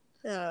Yeah.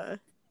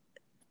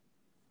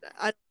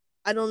 I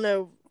I don't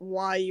know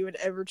why you would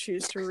ever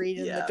choose to read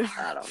in the Yeah, dark.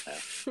 I don't know.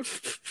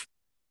 If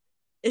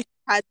you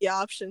had the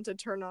option to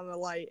turn on a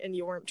light and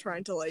you weren't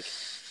trying to like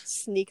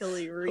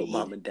sneakily read. Hope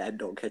mom and dad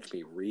don't catch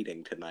me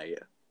reading tonight.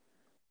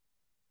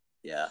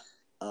 Yeah.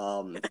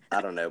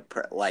 I don't know.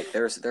 Like,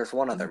 there's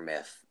one other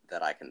myth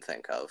that I can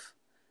think of.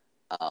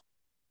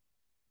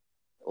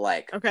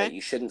 Like Okay. that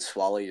you shouldn't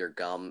swallow your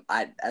gum.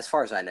 As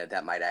far as I know,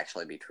 that might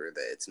actually be true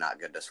that it's not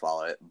good to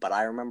swallow it. But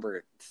I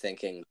remember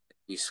thinking if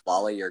you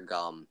swallow your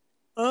gum,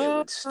 it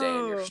would stay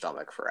in your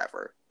stomach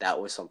forever. That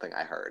was something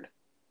I heard.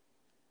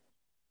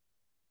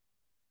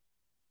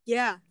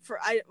 Yeah,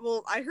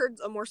 I heard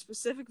a more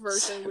specific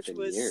version, which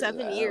was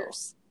 7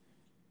 years.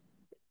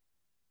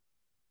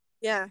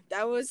 Yeah,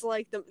 that was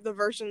like the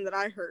version that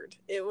I heard.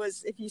 It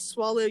was if you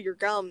swallow your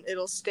gum,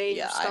 it'll stay in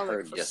your stomach I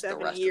heard for just 7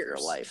 the rest years. of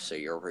your life, so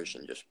your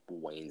version just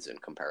wanes in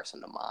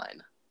comparison to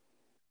mine.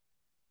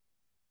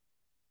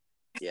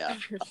 Yeah.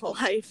 Your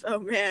life, oh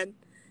man.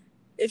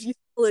 If you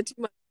swallow too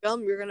much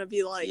gum, you're gonna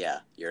be like,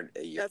 yeah, you're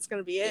that's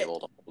gonna be it. Able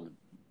to hold.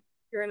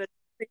 You're gonna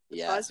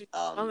Yeah.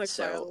 stomach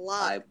by a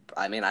lot.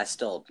 I mean, I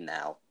still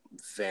now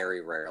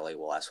very rarely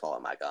will I swallow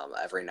my gum.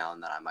 Every now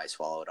and then I might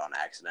swallow it on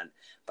accident,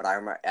 but I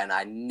remember, and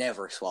I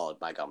never swallowed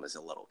my gum as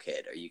a little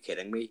kid. Are you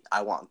kidding me?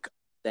 I want gum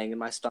staying in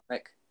my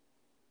stomach.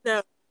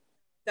 No,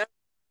 that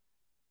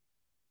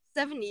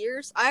 7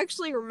 years. I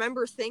actually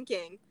remember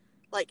thinking,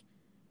 like,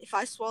 if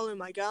I swallow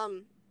my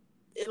gum,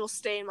 it'll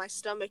stay in my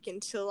stomach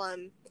until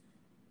I'm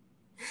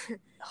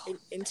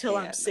until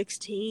I'm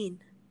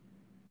 16.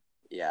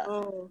 Yeah.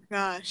 Oh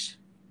gosh.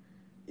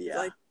 Yeah.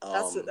 Like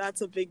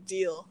that's a big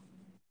deal.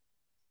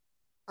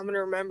 I'm gonna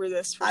remember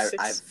this for I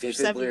vividly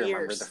 7 years.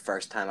 remember the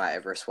first time I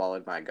ever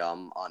swallowed my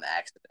gum on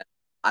accident.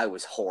 I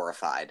was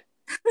horrified.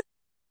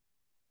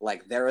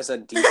 Like, there was a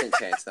decent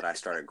chance that I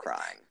started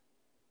crying.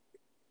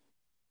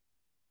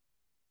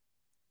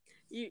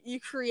 You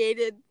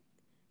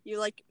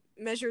like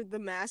measured the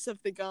mass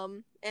of the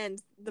gum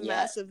and the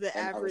mass of the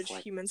average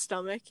human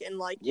stomach, and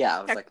like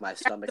I was like, my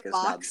stomach is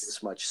now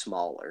this much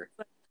smaller.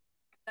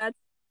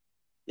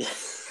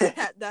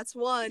 That's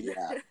one.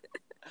 Yeah.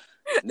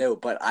 No,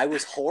 but I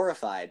was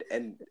horrified,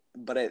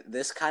 but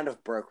this kind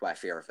of broke my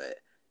fear of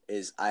it.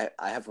 Is I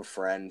have a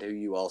friend who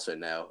you also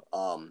know,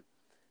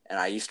 and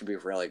I used to be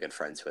really good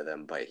friends with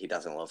him, but he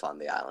doesn't live on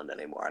the island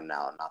anymore, and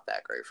now I'm not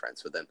that great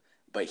friends with him.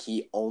 But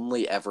he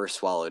only ever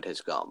swallowed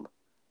his gum,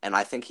 and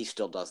I think he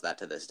still does that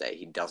to this day.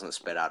 He doesn't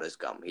spit out his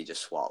gum; he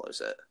just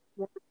swallows it.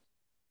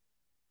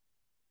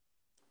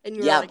 And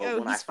you were like, but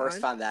when I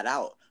first found that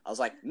out, I was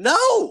like,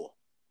 no.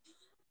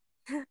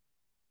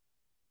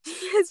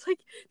 It's like,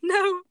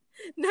 no,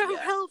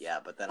 help. Yeah,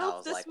 but then help I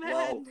was like,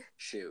 well,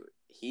 shoot,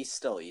 he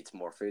still eats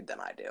more food than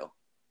I do.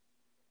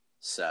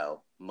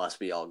 So, must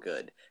be all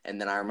good. And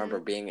then I remember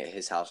being at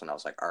his house and I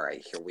was like, all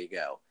right, here we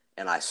go.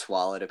 And I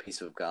swallowed a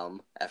piece of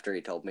gum after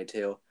he told me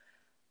to.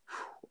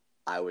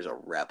 I was a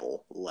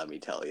rebel, let me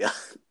tell you.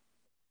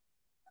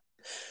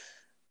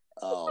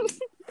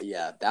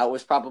 Yeah, that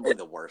was probably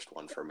the worst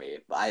one for me.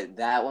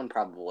 That one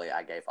probably,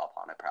 I gave up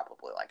on it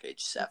probably like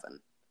age 7.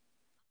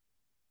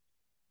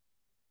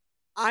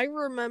 I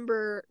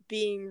remember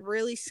being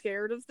really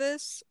scared of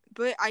this,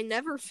 but I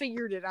never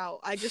figured it out.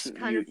 I just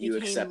kind of became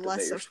accepted less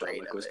that your afraid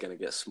stomach was going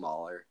to get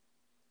smaller.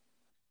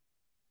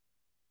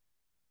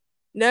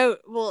 No,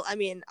 well, I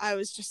mean, I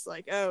was just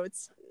like, oh,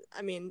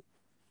 I mean...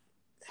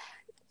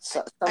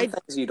 Some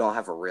things you don't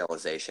have a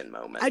realization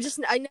moment.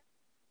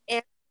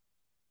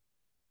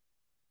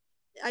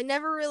 I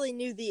never really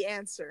knew the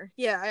answer.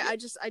 Yeah,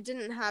 I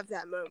didn't have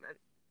that moment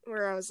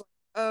where I was like,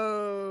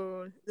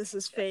 oh, this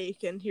is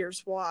fake and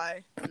here's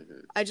why.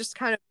 Mm-hmm. I just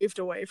kind of moved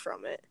away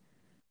from it.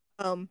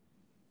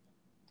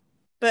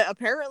 But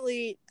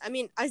apparently, I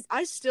mean,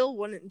 I still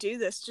wouldn't do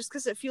this just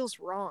because it feels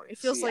wrong. It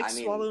feels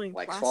swallowing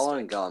plastic.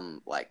 Swallowing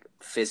gum, like,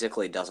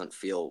 physically doesn't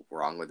feel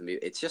wrong with me.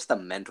 It's just the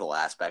mental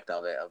aspect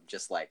of it, of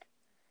just, like,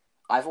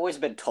 I've always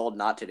been told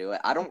not to do it.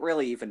 I don't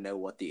really even know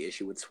what the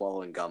issue with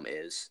swallowing gum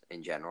is,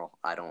 in general.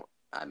 I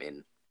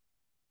think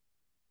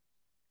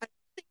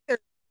there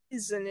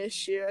is an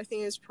issue. I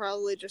think it's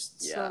probably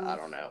just I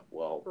don't know.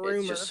 Well, rumor.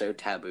 It's just so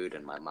tabooed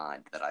in my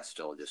mind that I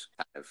still just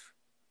kind of...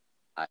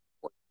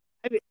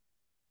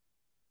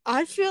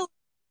 I feel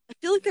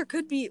like there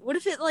could be... What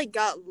if it, like,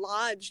 got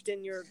lodged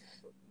in your...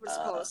 What's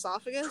it called?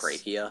 Esophagus?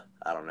 Trachea?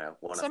 I don't know.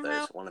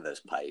 One of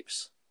those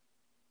pipes.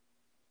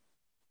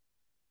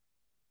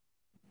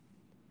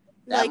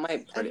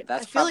 That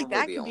that's probably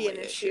that the could only be an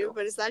issue,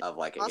 but is that of,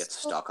 like, it gets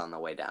stuck on the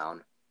way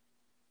down.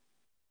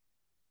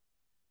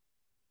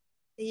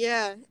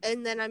 Yeah,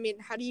 and then, I mean,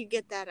 how do you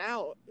get that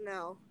out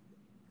now?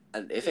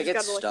 And if You it just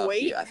gets gotta like stuck,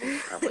 wait. I think you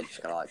probably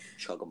just gotta like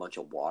chug a bunch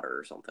of water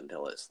or something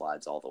until it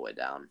slides all the way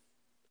down.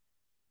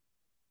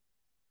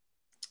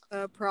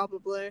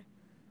 Probably.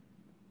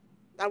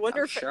 I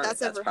wonder I'm if sure that's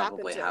that's ever happened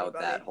probably to how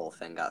that anybody. whole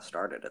thing got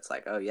started. It's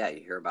like, oh yeah, you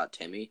hear about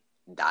Timmy?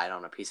 Died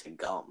on a piece of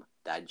gum.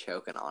 Died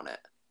choking on it.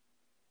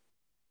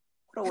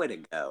 What a way to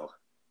go.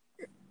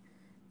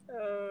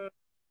 Uh,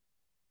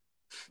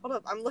 hold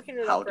up, I'm looking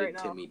it How up right did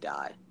now. Timmy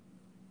die?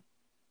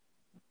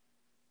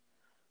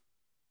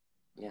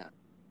 Yeah.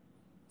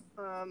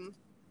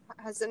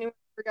 Has anyone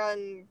ever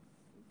gotten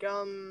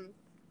gum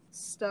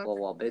stuck Well,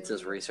 while Bits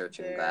is in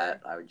researching their...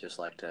 that, I would just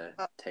like to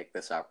take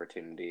this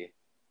opportunity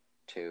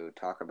to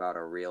talk about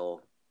a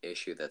real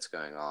issue that's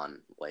going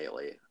on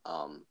lately.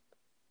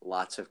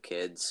 Lots of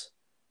kids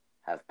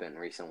have been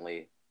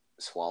recently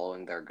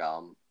swallowing their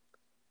gum,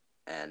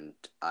 and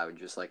I would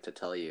just like to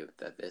tell you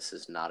that this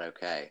is not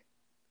okay.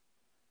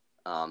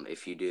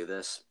 If you do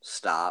this,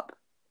 stop.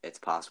 It's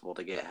possible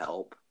to get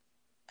help.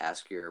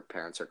 Ask your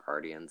parents or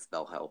guardians,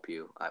 they'll help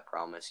you. I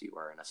promise you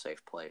are in a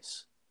safe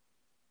place.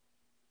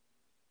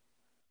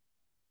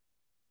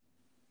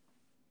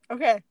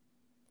 Okay.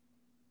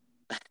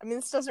 I mean,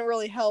 this doesn't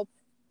really help.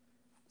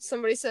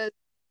 Somebody said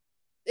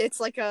it's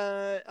like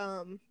it's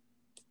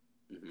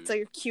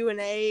like a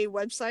Q&A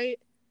website.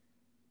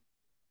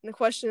 And the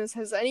question is,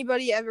 has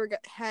anybody ever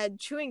had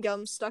chewing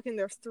gum stuck in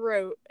their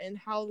throat, and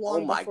how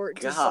long before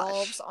it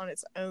dissolves on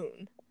its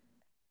own?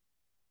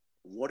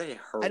 What a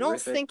horrific I don't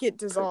think it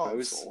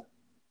dissolves. proposal.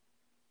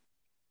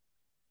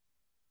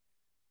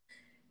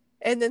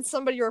 And then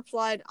somebody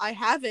replied, I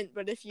haven't,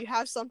 but if you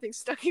have something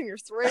stuck in your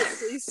throat,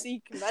 please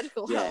seek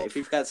medical help. Yeah, if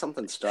you've got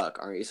something stuck,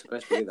 aren't you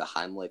supposed to do the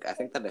Heimlich? I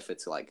think that if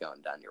it's like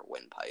going down your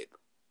windpipe.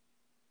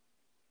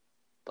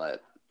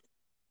 But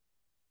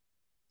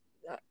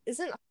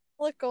isn't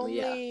Heimlich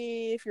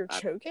only if you're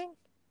choking?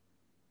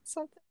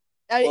 Something?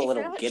 Well,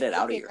 it'll get it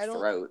out of your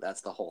throat. That's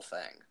the whole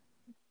thing.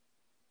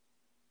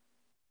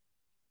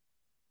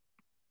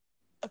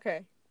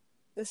 Okay.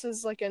 This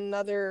is like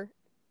another...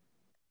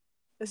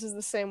 This is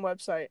the same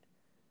website.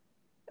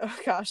 Oh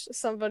gosh,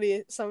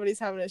 somebody's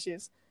having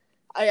issues.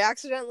 I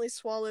accidentally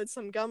swallowed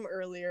some gum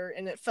earlier,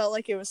 and it felt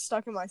like it was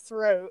stuck in my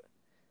throat.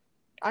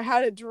 I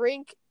had a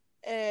drink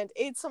and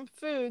ate some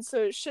food, so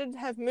it should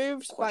have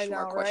moved by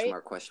now, right?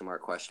 Question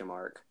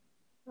mark.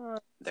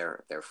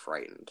 They're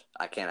frightened.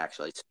 I can't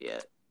actually see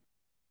it.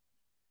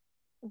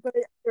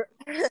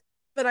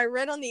 But I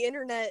read on the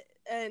internet,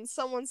 and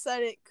someone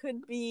said it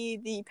could be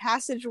the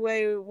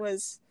passageway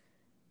was,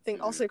 I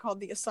think, also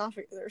called the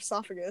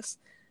esophagus,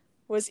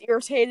 was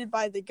irritated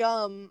by the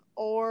gum,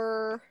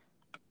 or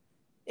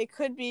it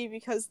could be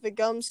because the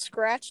gum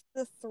scratched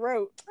the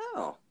throat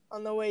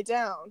on the way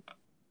down.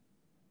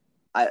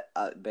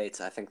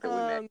 Bates, I think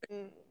that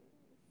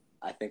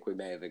we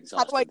may have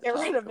exhausted how do I get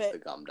rid of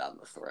the gum down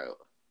the throat.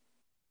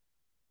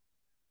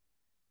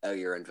 Oh,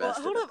 you're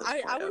invested. Well, hold up.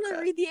 I want to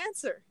read the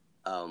answer.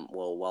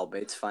 Well, while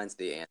Bates finds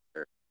the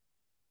answer,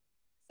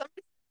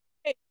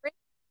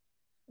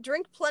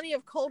 drink plenty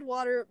of cold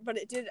water, but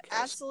it did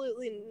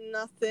absolutely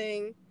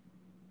nothing.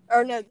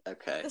 Or no.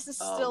 Okay. This is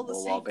still the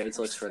same. While Bates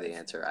looks for the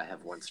answer, I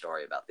have one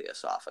story about the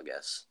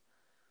esophagus.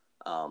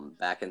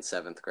 Back in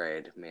 7th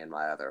grade, me and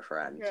my other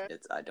friend,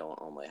 I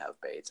don't only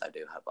have Bates, I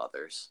do have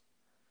others.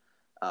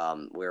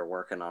 We were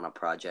working on a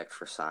project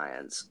for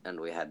science, and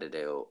we had to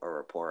do a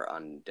report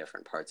on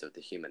different parts of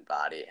the human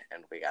body,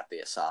 and we got the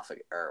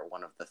esophagus, or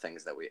one of the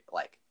things that we,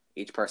 like,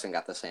 each person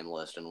got the same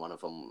list, and one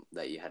of them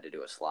that you had to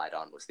do a slide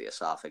on was the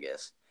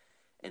esophagus.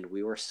 And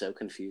we were so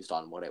confused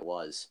on what it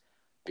was,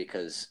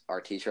 because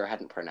our teacher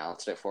hadn't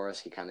pronounced it for us.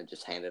 He kind of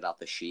just handed out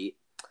the sheet,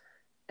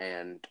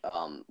 and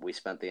we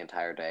spent the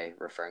entire day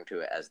referring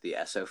to it as the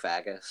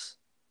esophagus.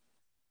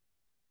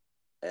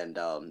 And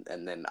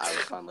then I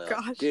was finally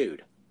like,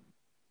 dude,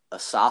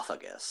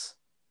 esophagus.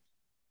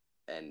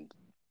 And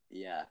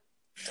yeah,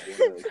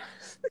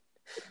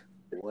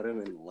 what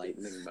an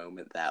enlightening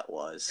moment that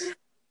was.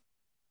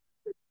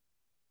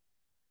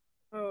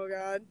 Oh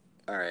god.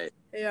 All right.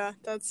 Yeah,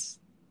 that's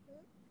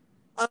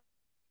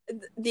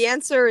the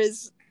answer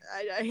is,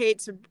 I hate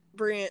to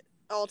bring it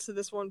all to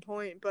this one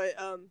point, but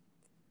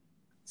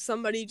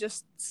somebody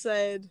just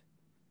said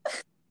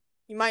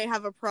you might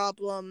have a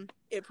problem.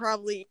 It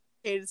probably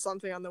indicated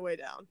something on the way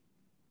down.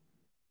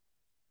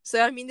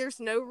 So I mean, there's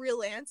no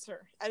real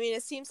answer. I mean,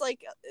 it seems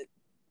like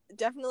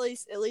definitely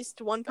at least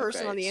one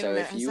person on the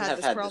internet has had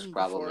this problem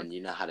before. And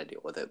you know how to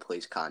deal with it,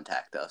 please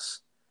contact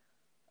us.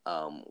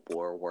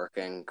 We're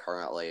working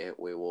currently.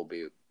 We will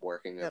be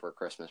working over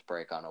Christmas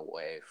break on a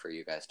way for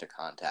you guys to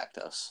contact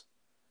us.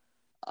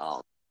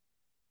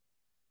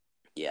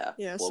 Yeah.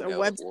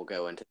 We'll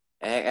go into.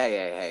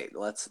 Hey!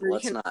 Let's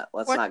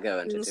not go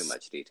into too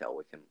much detail.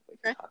 We can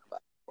talk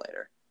about it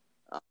later.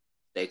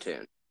 Stay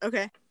tuned.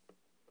 Okay.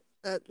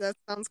 That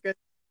sounds good.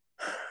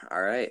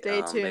 All right.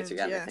 Stay tuned. Bates, you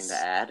got anything to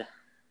add?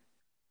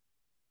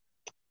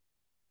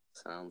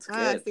 Sounds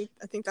good.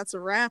 I think that's a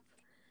wrap.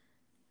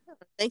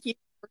 Thank you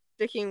for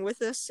sticking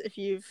with us. If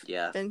you've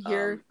been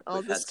here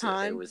all this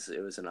time,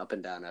 it was an up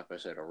and down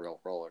episode, a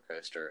real roller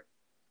coaster.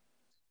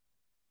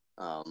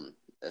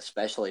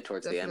 Especially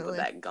towards the end with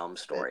Definitely. that gum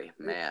story.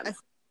 Man,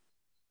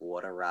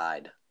 what a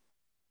ride.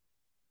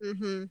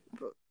 Mm-hmm.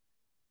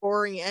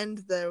 Boring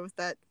end though with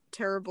that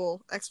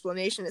terrible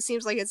explanation. It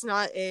seems like it's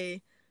not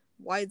a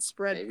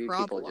widespread Maybe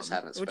people just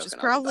problem, haven't which is spoken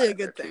up probably about a it.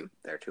 good thing.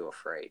 They're too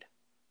afraid.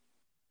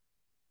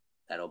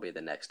 That'll be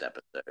the next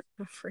episode.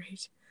 I'm afraid.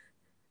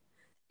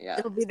 Yeah.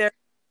 It'll be there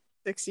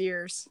 6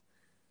 years.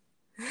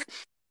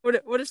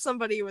 What if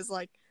somebody was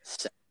like,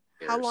 7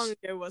 how long years.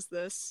 ago was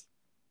this?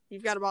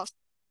 You've got about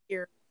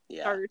here.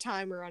 Yeah. Start your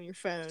timer on your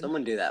phone.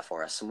 Someone do that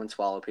for us. Someone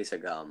swallow a piece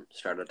of gum.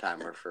 Start a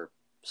timer for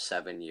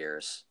 7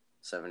 years.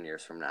 7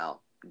 years from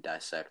now,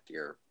 get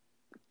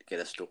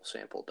a stool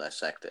sample,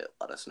 dissect it.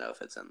 Let us know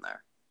if it's in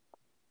there.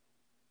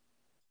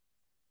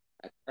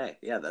 Okay,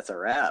 yeah, that's a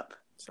wrap.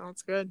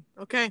 Sounds good.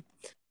 Okay.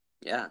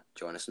 Yeah,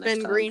 join us next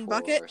Ben time Green for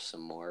Bucket.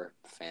 some more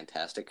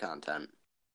fantastic content.